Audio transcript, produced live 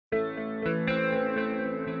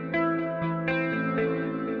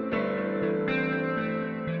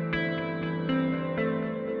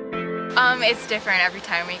It's different every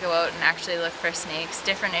time we go out and actually look for snakes.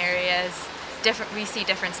 Different areas, we see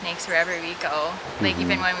different snakes wherever we go. Like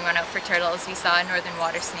even when we went out for turtles, we saw a northern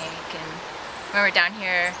water snake, and when we're down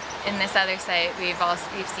here in this other site, we've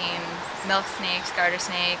seen milk snakes, garter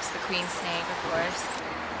snakes, the queen snake, of course.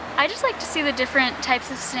 I just like to see the different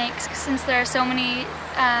types of snakes since there are so many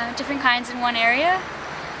different kinds in one area.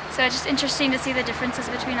 So it's just interesting to see the differences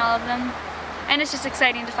between all of them, and it's just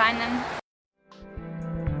exciting to find them.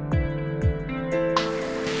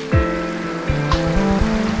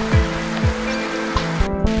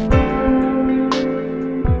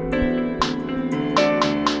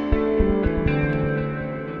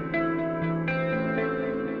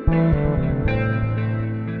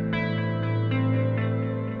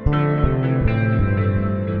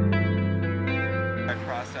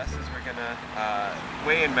 Processes, we're going to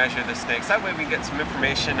weigh and measure the snakes. That way we get some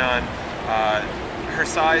information on her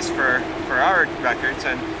size for our records,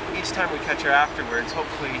 and each time we catch her afterwards,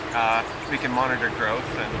 hopefully we can monitor growth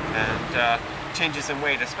and changes in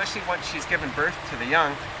weight, especially once she's given birth to the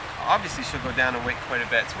young. Obviously she'll go down in weight quite a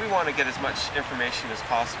bit, so we want to get as much information as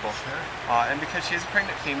possible. Sure. And because she is a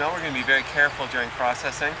pregnant female, we're going to be very careful during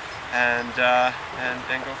processing and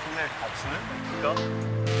go from there. Absolutely. Go.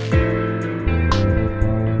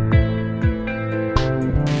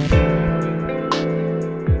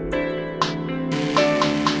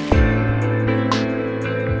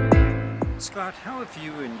 Scott, how have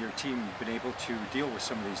you and your team been able to deal with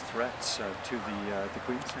some of these threats to the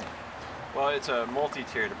queen snake? Well, it's a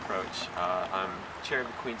multi-tiered approach. I'm chair of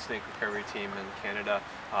the queen snake recovery team in Canada.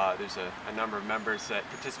 There's a number of members that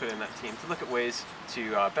participate in that team to look at ways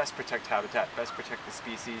to best protect habitat, best protect the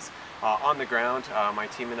species. On the ground, my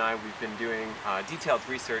team and I, we've been doing detailed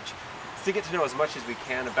research to get to know as much as we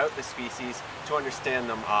can about the species, to understand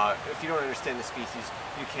them. If you don't understand the species,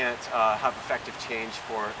 you can't have effective change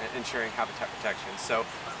for ensuring habitat protection. So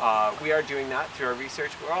we are doing that through our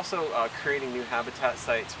research. We're also creating new habitat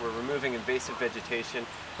sites. We're removing invasive vegetation.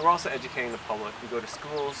 And we're also educating the public. We go to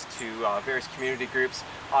schools, to various community groups,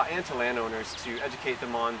 and to landowners to educate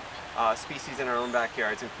them on species in our own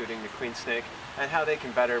backyards, including the queen snake, and how they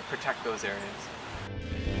can better protect those areas.